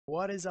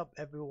What is up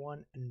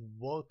everyone, and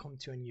welcome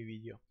to a new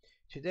video.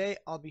 Today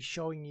I'll be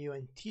showing you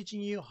and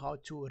teaching you how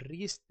to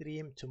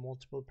restream to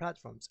multiple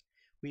platforms.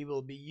 We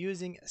will be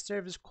using a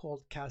service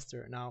called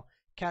Caster. Now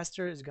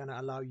Caster is going to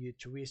allow you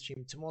to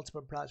restream to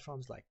multiple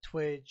platforms like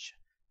Twitch,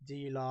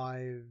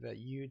 DLive,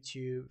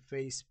 YouTube,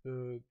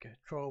 Facebook,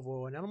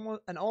 Trovo,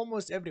 and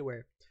almost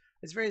everywhere.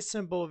 It's very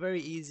simple, very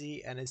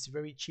easy, and it's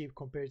very cheap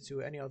compared to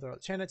any other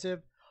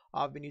alternative.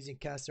 I've been using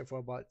Caster for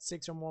about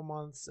 6 or more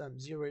months,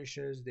 zero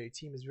issues. Their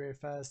team is very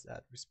fast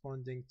at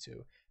responding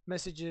to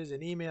messages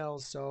and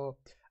emails. So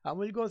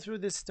we'll go through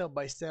this step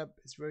by step.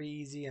 It's very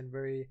easy and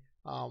very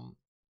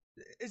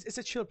it's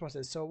a chill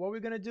process. So what we're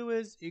gonna do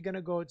is you're gonna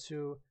go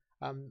to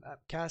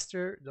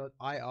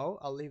caster.io.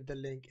 I'll leave the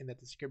link in the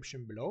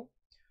description below.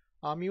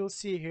 You will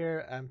see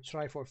here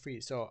try for free.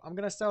 So I'm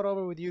gonna start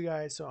over with you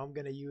guys. So I'm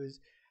gonna use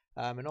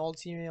an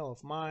old email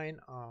of mine.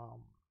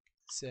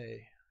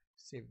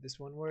 See if this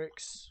one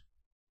works.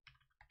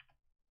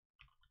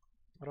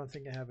 I don't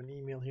think I have an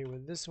email here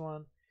with this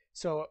one.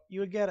 So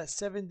you'll get a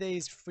 7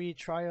 days free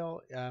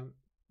trial.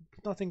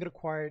 Nothing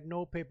required,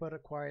 no paper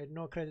required,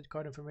 no credit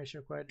card information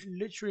required,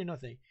 literally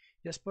nothing.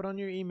 Just put on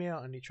your email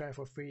and you try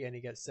for free and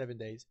you get 7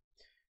 days.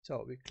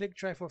 So we click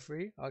try for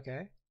free.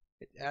 Okay,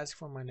 it asks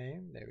for my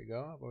name. There we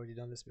go. I've already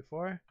done this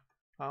before.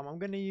 I'm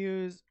gonna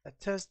use a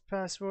test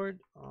password.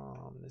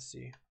 Let's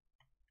see.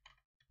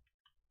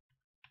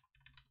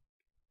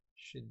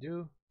 Should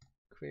do.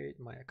 Create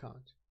my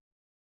account.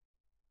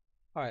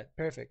 All right,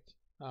 perfect.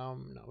 No,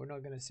 we're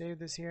not gonna save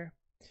this here.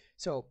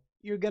 So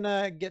you're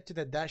gonna get to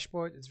the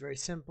dashboard. It's very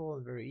simple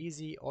and very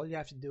easy. All you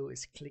have to do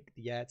is click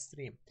the ad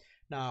stream.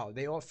 Now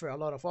they offer a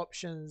lot of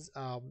options.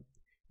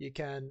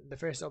 The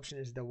first option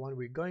is the one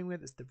we're going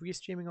with. It's the free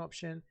streaming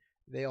option.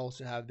 They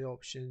also have the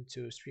option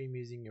to stream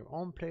using your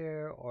own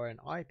player or an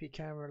IP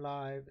camera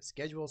live,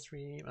 schedule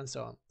stream, and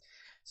so on.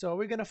 So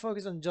we're gonna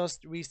focus on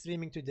just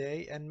restreaming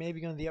today, and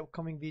maybe on the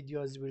upcoming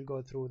videos we'll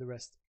go through the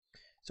rest.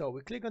 So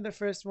we click on the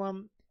first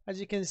one. As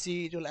you can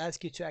see, it will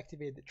ask you to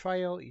activate the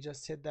trial. You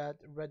just hit that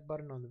red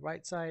button on the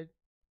right side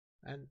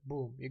and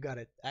boom, you got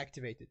it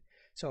activated.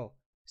 So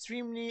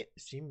stream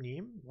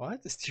name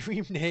what? The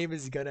stream name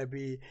is gonna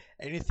be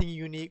anything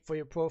unique for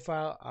your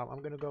profile.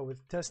 I'm gonna go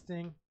with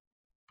testing,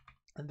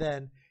 and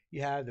then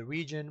you have the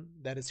region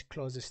that is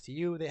closest to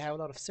you. They have a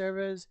lot of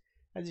servers.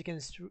 As you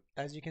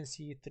can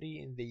see, 3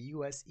 in the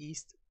US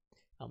East,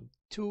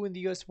 2 in the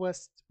US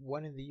West,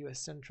 1 in the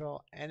US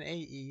Central, NA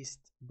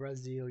East,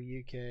 Brazil,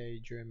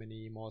 UK,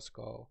 Germany,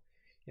 Moscow,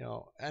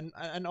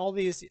 and all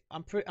these.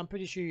 I'm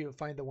pretty sure you'll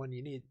find the one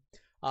you need.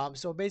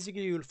 So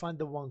basically you'll find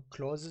the one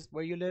closest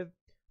where you live.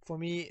 For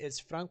me, it's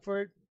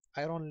Frankfurt.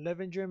 I don't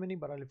live in Germany,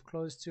 but I live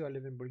close to. I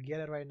live in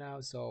Bulgaria right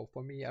now, so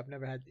for me, I've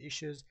never had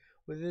issues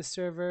with this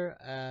server,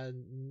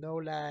 and no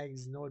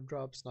lags, no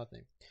drops,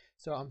 nothing.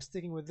 So I'm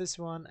sticking with this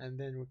one, and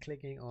then we're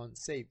clicking on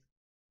save.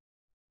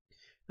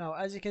 Now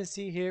as you can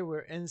see here,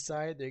 we're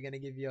inside. They're going to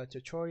give you a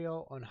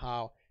tutorial on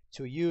how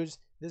to use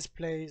this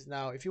place.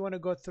 Now if you want to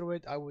go through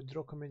it, I would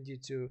recommend you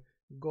to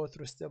go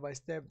through step by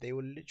step. They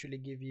will literally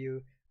give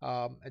you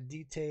a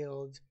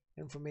detailed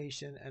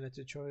information and a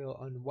tutorial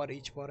on what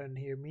each button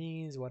here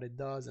means, what it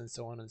does, and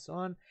so on and so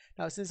on.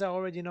 Now since I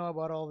already know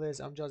about all this,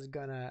 I'm just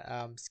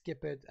gonna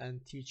skip it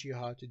and teach you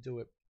how to do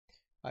it.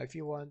 If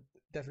you want,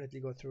 definitely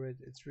go through it.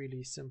 It's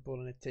really simple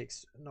and it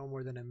takes no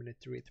more than a minute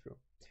to read through.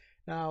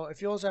 Now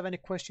if you also have any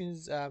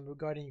questions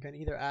regarding, you can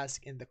either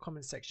ask in the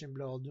comment section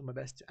below. I'll do my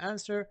best to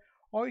answer,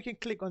 or you can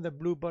click on the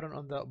blue button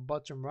on the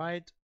bottom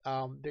right.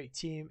 Their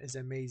team is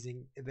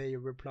amazing. They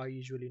reply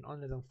usually in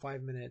under than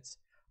 5 minutes.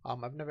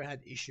 I've never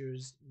had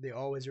issues. They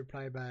always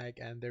reply back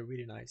and they're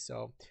really nice.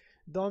 So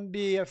don't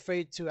be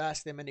afraid to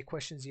ask them any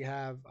questions you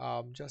have.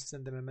 Just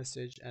send them a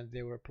message and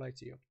they will reply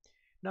to you.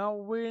 Now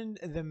we're in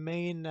the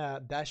main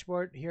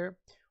dashboard here.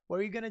 What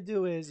you're gonna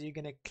do is you're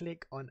gonna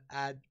click on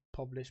add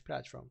publish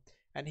platform,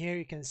 and here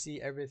you can see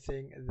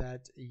everything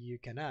that you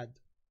can add.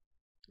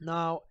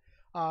 Now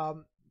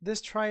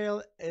this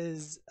trial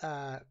is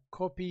a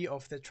copy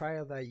of the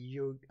trial that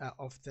you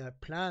of the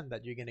plan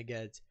that you're gonna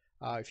get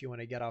if you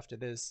want to get after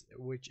this,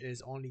 which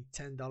is only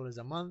 $10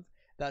 a month.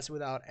 That's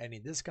without any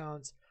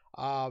discounts.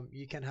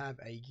 You can have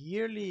a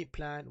yearly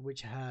plan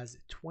which has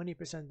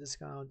 20%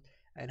 discount,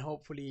 and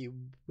hopefully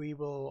we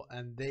will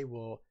and they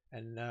will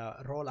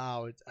roll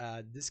out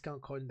a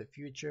discount code in the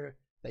future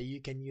that you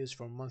can use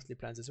for monthly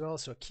plans as well.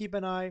 So keep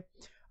an eye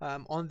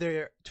on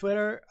their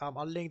Twitter.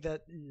 I'll link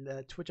that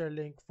Twitter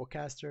link for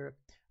Caster.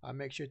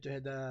 Make sure to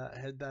hit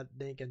that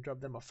link and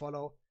drop them a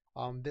follow.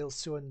 They'll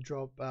soon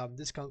drop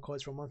discount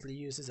codes for monthly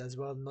uses as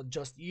well, not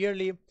just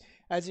yearly.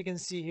 As you can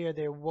see here,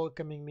 they're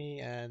welcoming me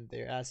and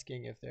they're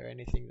asking if there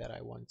anything that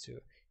I want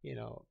to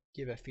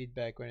give a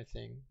feedback or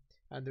anything,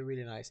 and they're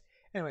really nice.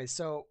 Anyway,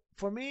 so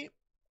for me,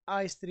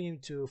 I stream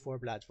to 4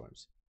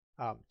 platforms.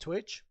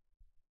 Twitch,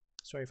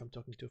 sorry if I'm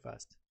talking too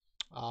fast.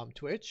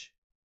 Twitch,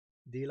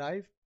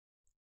 DLive,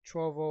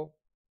 Trovo,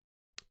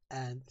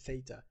 and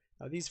Theta.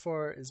 Now these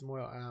 4 is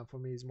more for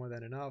me is more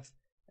than enough.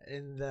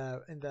 In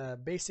the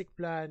basic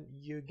plan,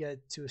 you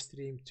get to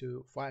stream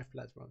to 5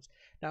 platforms.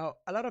 Now,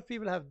 a lot of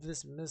people have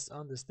this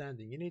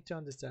misunderstanding. You need to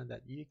understand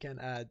that you can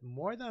add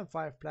more than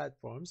 5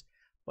 platforms,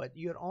 but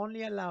you're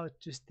only allowed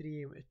to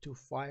stream to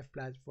 5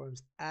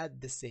 platforms at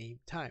the same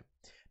time.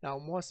 Now,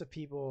 most of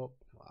people,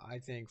 I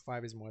think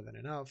 5 is more than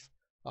enough.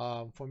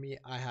 For me,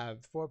 I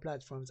have 4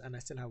 platforms and I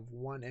still have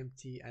one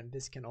empty, and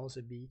this can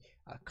also be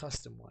a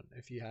custom one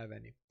if you have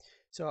any.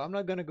 So I'm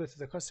not gonna go to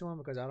the custom one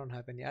because I don't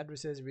have any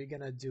addresses. We're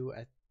gonna do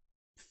a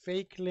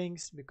fake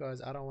links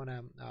because I don't want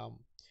to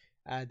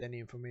add any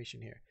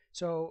information here.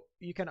 So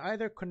you can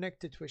either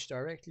connect to Twitch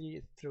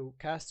directly through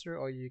Caster,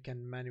 or you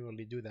can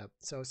manually do that.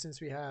 So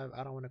since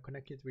I don't want to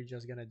connect it, we're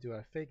just gonna do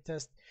a fake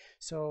test.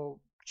 So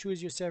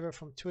choose your server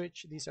from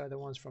Twitch. These are the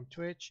ones from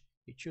Twitch.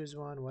 You choose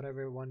one,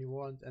 whatever one you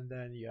want, and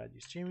then you add your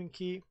streaming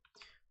key.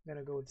 I'm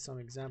gonna go with some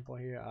example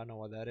here. I don't know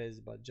what that is,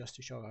 but just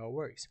to show how it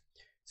works.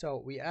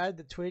 So we add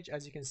the Twitch,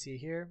 as you can see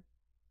here.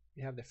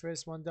 We have the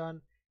first one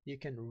done. You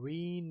can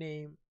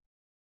rename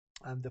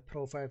the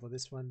profile for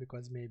this one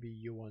because maybe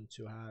you want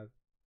to have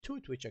 2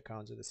 Twitch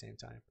accounts at the same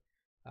time.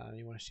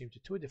 You want to stream to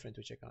 2 different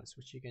Twitch accounts,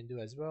 which you can do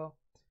as well.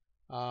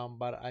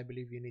 But I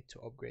believe you need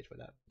to upgrade for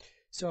that.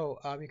 So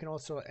you can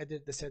also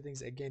edit the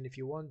settings again if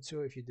you want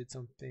to, if you did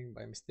something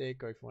by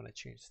mistake, or if you want to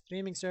change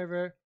streaming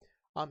server.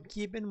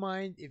 Keep in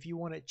mind, if you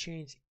want to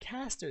change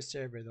caster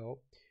server though,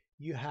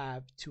 you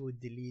have to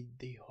delete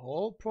the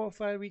whole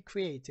profile we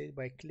created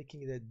by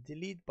clicking the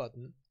delete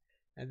button,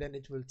 and then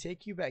it will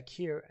take you back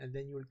here, and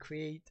then you will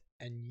create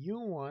a new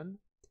one,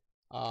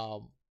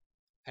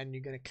 and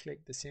you're gonna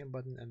click the same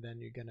button, and then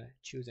you're gonna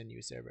choose a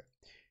new server.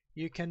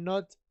 You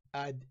cannot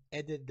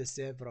edit the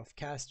server of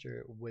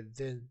caster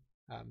within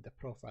the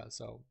profile,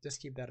 so just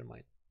keep that in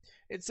mind.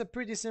 It's a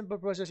pretty simple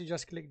process. You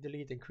just click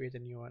delete and create a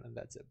new one, and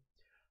that's it.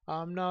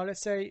 Now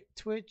let's say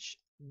Twitch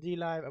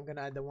DLive. I'm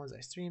gonna add the ones I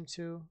stream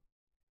to.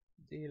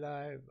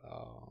 DLive,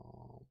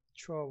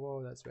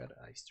 Trovo, that's where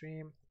I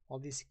stream. All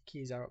these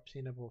keys are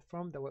obtainable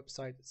from the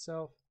website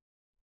itself.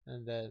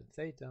 And then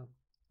Theta.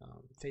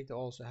 Theta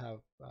also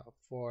have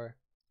 4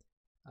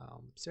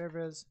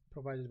 servers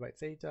provided by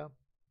Theta.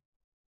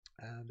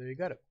 And there you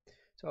got it.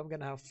 So I'm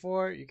gonna have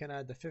 4. You can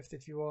add the 5th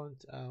if you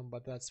want,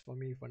 but that's for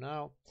me for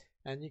now.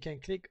 And you can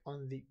click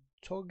on the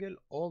toggle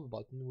all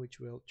button, which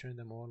will turn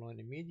them all on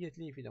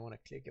immediately if you don't want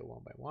to click it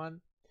one by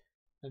one.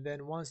 And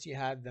then once you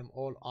have them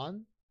all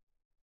on,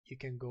 you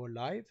can go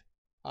live.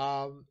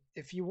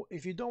 If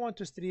you don't want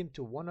to stream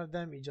to one of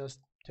them, you just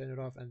turn it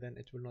off, and then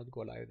it will not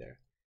go live there.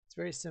 It's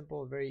very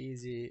simple, very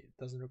easy. It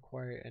doesn't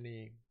require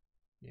any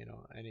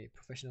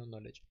professional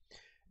knowledge.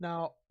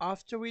 Now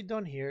after we're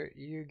done here,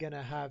 you're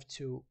gonna have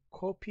to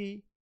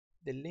copy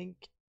the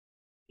link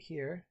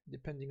here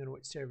depending on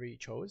what server you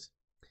chose,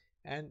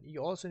 and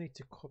you also need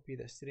to copy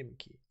the streaming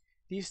key.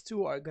 These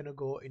two are gonna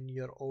go in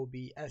your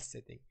OBS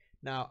setting.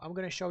 Now I'm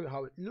gonna show you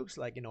how it looks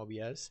like in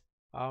OBS.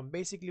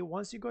 Basically,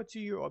 once you go to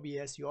your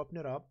OBS, you open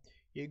it up,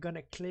 you're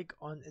gonna click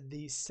on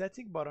the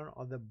setting button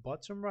on the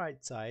bottom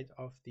right side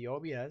of the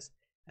OBS,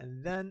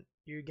 and then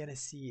you're gonna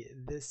see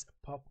this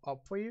pop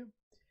up for you.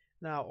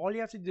 Now all you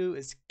have to do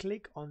is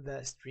click on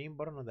the stream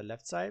button on the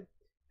left side,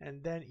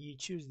 and then you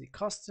choose the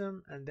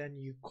custom, and then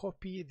you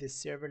copy the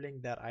server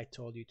link that I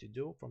told you to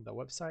do from the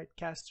website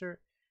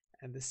caster,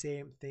 and the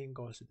same thing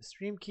goes to the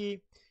stream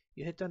key.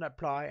 You hit on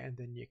apply, and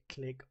then you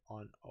click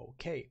on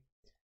OK.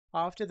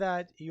 After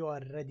that, you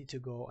are ready to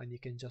go, and you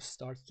can just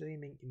start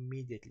streaming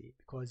immediately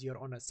because you're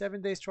on a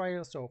 7 days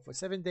trial. So for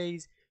 7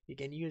 days you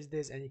can use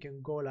this, and you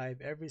can go live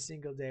every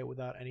single day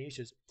without any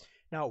issues.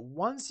 Now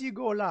once you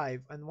go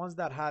live, and once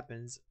that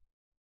happens,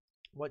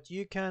 what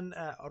you can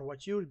or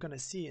what you're gonna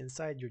see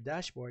inside your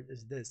dashboard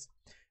is this.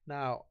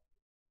 Now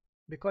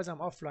because I'm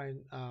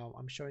offline,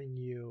 I'm showing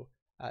you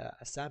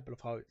a sample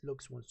of how it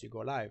looks once you go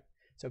live.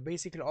 So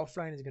basically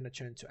offline is going to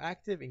turn to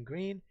active in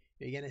green.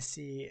 You're going to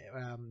see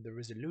the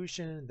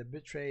resolution, the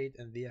bitrate,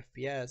 and the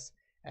FPS.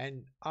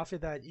 And after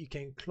that, you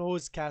can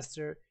close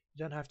caster.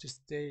 You don't have to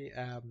stay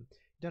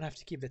you don't have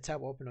to keep the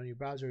tab open on your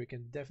browser. You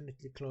can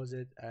definitely close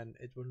it, and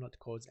it will not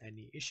cause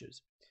any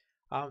issues.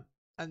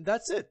 And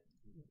that's it.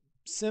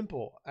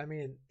 Simple. I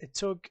mean, it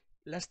took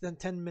less than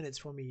 10 minutes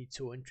for me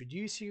to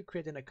introduce you,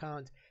 create an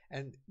account,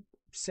 and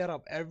set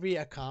up every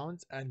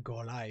account and go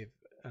live.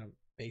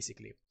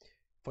 Basically,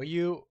 for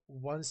you,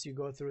 once you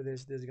go through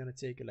this is going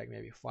to take you like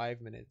maybe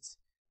 5 minutes,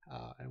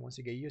 and once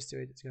you get used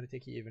to it, it's going to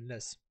take you even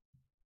less.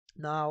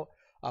 Now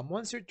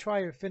once your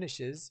trial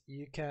finishes,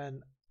 you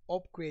can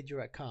upgrade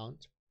your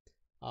account.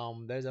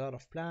 There's a lot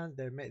of plans.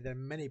 There are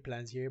many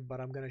plans here,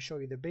 but I'm going to show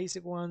you the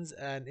basic ones.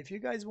 And if you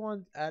guys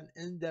want an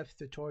in-depth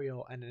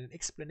tutorial and an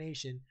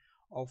explanation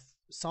of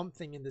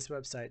something in this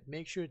website,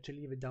 make sure to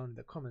leave it down in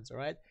the comments. All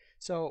right,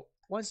 so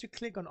once you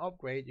click on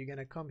upgrade, you're going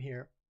to come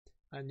here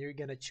and you're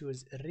going to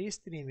choose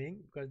restreaming,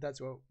 because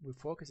that's what we're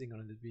focusing on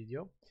in this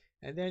video.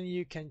 And then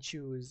you can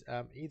choose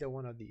either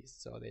one of these.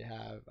 So they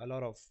have a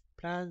lot of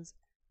plans.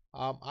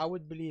 I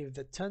would believe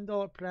the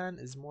 $10 plan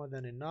is more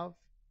than enough.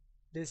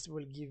 This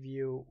will give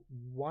you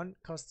 1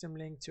 custom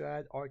link to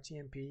add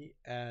RTMP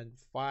and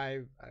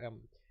 5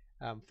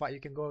 You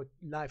can go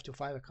live to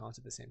 5 accounts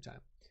at the same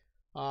time.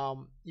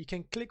 You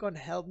can click on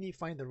help me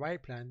find the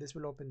right plan. This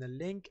will open the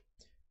link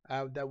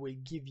that will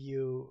give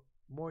you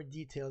more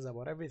details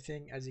about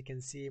everything. As you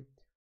can see,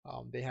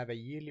 they have a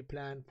yearly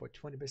plan for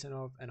 20%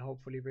 off, and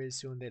hopefully very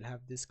soon they'll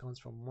have discounts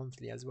for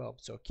monthly as well.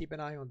 So keep an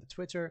eye on the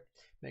Twitter.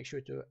 Make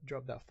sure to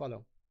drop that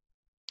follow.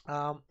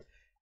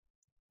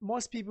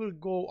 Most people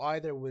go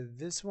either with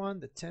this one,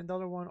 the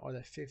 $10 one, or the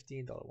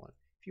 $15 one.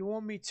 If you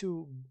want me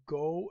to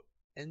go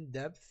in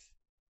depth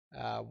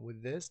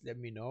with this, let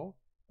me know.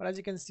 But as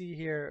you can see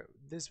here,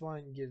 this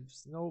one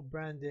gives no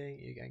branding.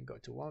 You can go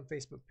to one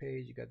Facebook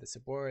page, you got the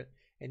support,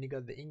 and you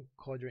got the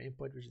encoder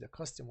input, which is the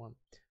custom one.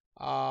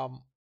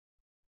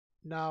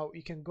 Now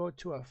you can go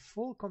to a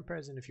full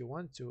comparison if you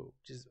want to,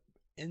 which is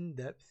in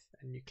depth,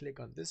 and you click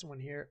on this one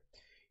here.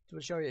 It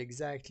will show you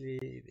exactly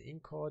the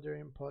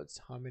encoder inputs,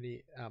 how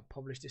many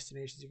published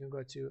destinations you can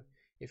go to.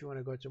 If you want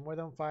to go to more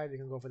than 5, you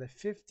can go for the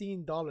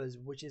 $15,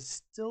 which is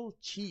still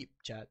cheap.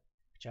 Chat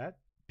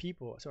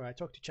people. Sorry, I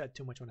talk to chat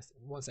too much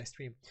once I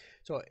stream.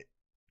 So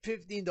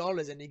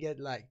 $15, and you get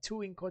like 2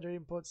 encoder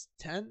inputs,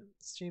 10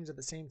 streams at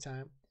the same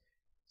time,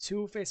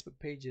 2 Facebook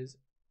pages,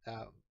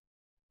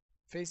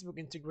 Facebook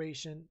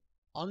integration,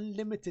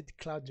 unlimited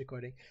cloud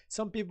recording.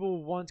 Some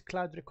people want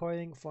cloud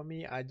recording. For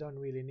me, I don't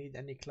really need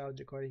any cloud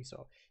recording.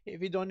 So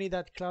if you don't need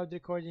that cloud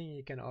recording,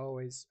 you can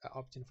always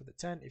opt in for the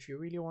 10. If you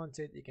really want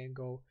it, you can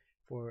go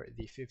for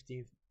the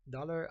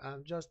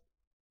 $15. Just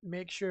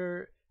make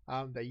sure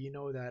that you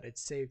know that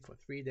it's saved for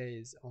 3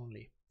 days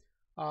only.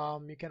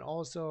 You can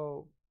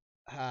also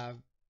have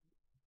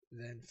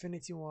the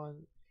infinity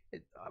one,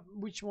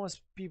 which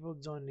most people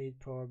don't need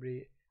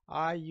probably.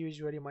 I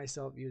usually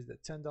myself use the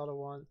 $10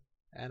 one,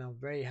 and I'm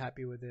very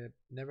happy with it.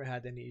 Never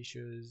had any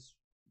issues.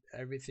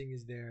 Everything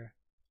is there.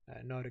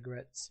 No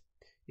regrets.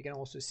 You can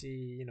also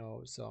see, you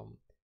know, some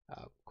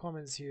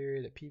comments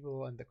here, the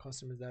people and the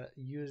customers that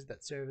use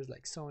that service,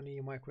 like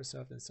Sony,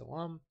 Microsoft, and so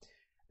on.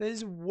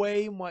 There's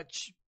way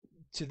much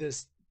to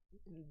this.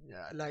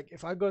 Like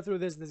if I go through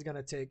this is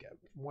gonna take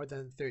more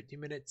than 30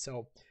 minutes.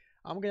 So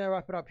I'm gonna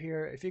wrap it up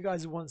here. If you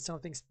guys want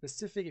something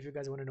specific, if you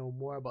guys want to know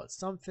more about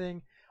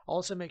something,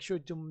 also make sure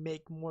to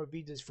make more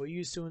videos for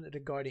you soon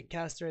regarding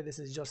Caster. This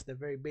is just the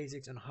very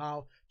basics on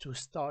how to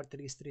start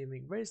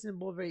restreaming. Very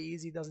simple, very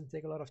easy, doesn't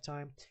take a lot of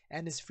time,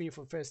 and it's free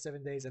for first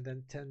 7 days, and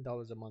then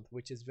 $10 a month,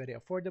 which is very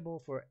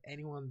affordable for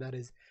anyone that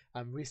is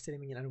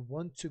restreaming and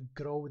want to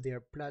grow their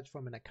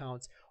platform and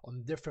accounts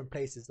on different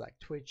places like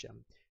Twitch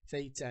and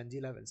Theta and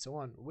D11 and so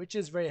on, which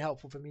is very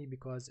helpful for me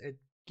because it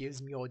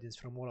gives me audience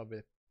from all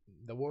over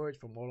the world,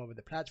 from all over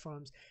the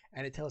platforms,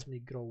 and it helps me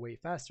grow way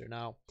faster.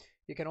 Now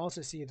you can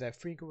also see the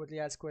frequently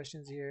asked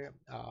questions here.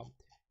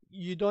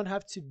 You don't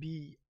have to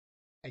be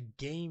a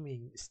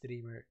gaming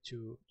streamer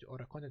or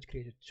a content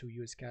creator to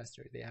use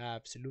Caster. They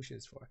have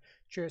solutions for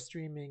chair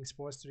streaming,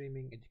 sports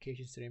streaming,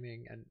 education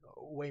streaming, and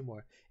way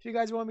more. If you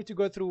guys want me to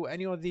go through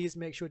any of these,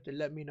 make sure to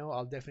let me know.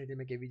 I'll definitely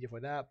make a video for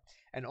that.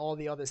 And all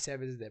the other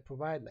services they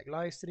provide, like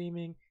live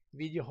streaming,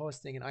 video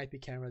hosting, and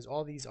IP cameras,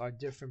 all these are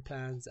different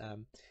plans.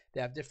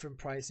 They have different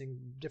pricing,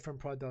 different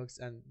products,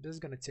 and this is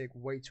going to take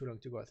way too long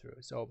to go through.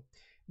 So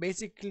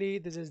basically,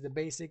 this is the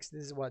basics.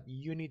 This is what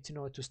you need to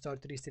know to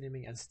start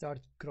restreaming and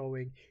start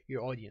growing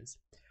your audience.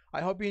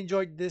 I hope you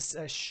enjoyed this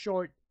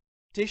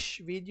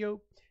short-ish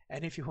video,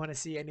 and if you want to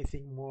see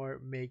anything more,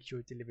 make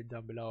sure to leave it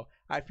down below.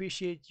 I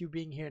appreciate you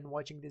being here and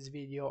watching this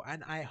video,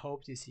 and I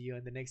hope to see you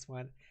in the next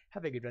one.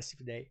 Have a good rest of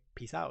your day.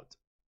 Peace out.